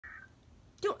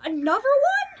Dude, another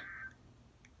one?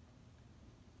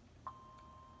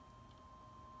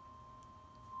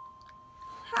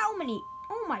 How many?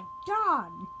 Oh my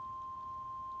god.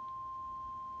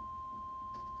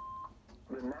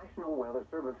 The National Weather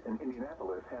Service in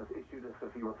Indianapolis has issued a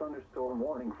severe thunderstorm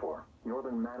warning for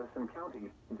northern Madison County,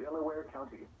 Delaware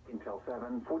County, until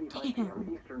 7:45 p.m.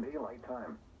 Eastern Daylight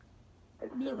Time.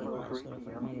 At 7:03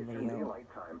 p.m. Eastern Daylight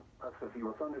Time, a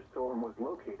severe thunderstorm was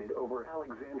located over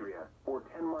Alexandria, or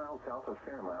 10 miles south of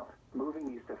Fairmount, moving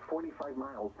east at 45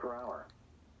 miles per hour.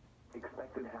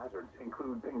 Expected hazards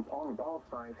include ping-pong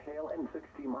ball-size hail and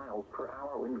 60 miles per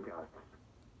hour wind gusts.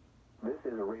 This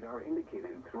is a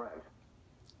radar-indicated threat.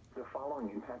 The following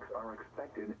impacts are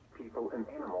expected. People and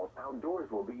animals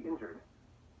outdoors will be injured.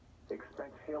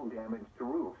 Expect hail damage to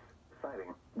roofs,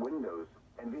 siding, windows,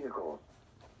 and vehicles.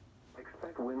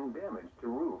 Expect wind damage to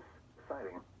roofs,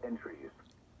 siding, and trees.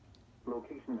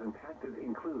 Locations impacted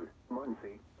include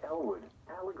Muncie, Elwood,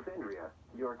 Alexandria,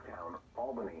 Yorktown,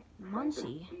 Albany,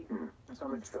 Muncie? Eaton,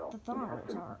 Summitville, the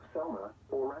Madison, are. Selma,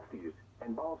 Orestes,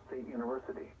 and Ball State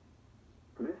University.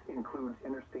 This includes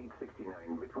Interstate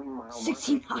 69 between mile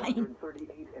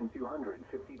 138 and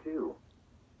 252.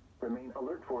 Remain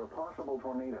alert for a possible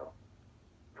tornado.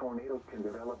 Tornadoes can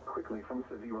develop quickly from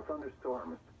severe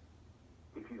thunderstorms.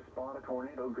 If you spot a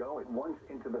tornado, go at once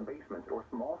into the basement or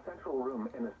small central room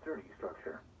in a sturdy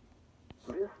structure.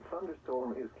 This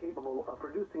thunderstorm is capable of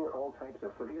producing all types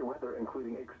of severe weather,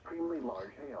 including extremely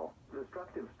large hail,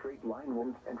 destructive straight-line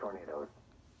winds, and tornadoes.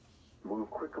 Move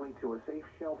quickly to a safe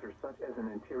shelter such as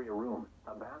an interior room,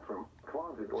 a bathroom,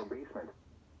 closet, or basement.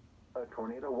 A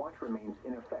tornado watch remains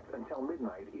in effect until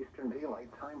midnight Eastern Daylight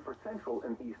Time for central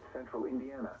and east central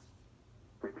Indiana.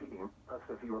 Repeating, a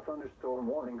severe thunderstorm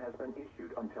warning has been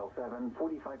issued until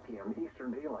 7:45 p.m.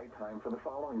 Eastern Daylight Time for the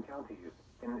following counties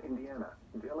in Indiana,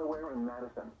 Delaware, and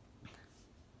Madison.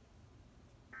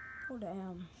 Oh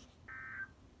damn.